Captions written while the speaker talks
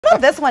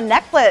about this one?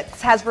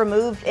 Netflix has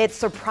removed its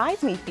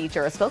Surprise Me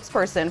feature. A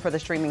spokesperson for the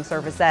streaming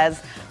service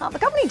says the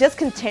company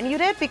discontinued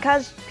it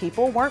because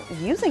people weren't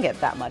using it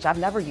that much. I've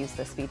never used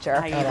this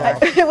feature.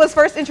 It was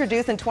first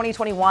introduced in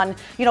 2021.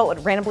 You know, it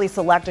would randomly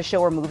select a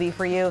show or movie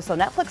for you. So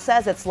Netflix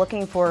says it's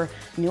looking for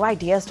new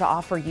ideas to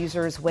offer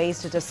users ways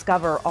to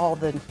discover all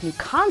the new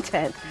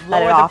content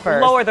that it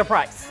offers. Lower the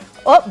price.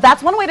 Oh,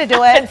 that's one way to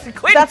do it.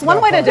 That's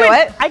one way to do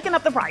it. Hiking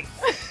up the price.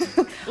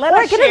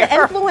 Or get an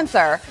influencer.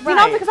 Right. You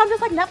know, because I'm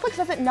just like, Netflix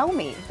doesn't know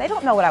me. They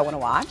don't know what I want to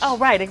watch. Oh,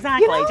 right,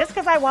 exactly. You know? Just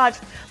because I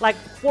watched like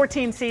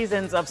 14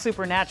 seasons of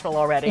Supernatural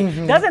already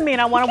doesn't mean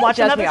I want to watch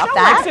another show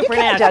like Supernatural. You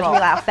can't judge me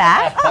off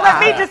that. Let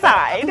me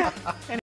decide.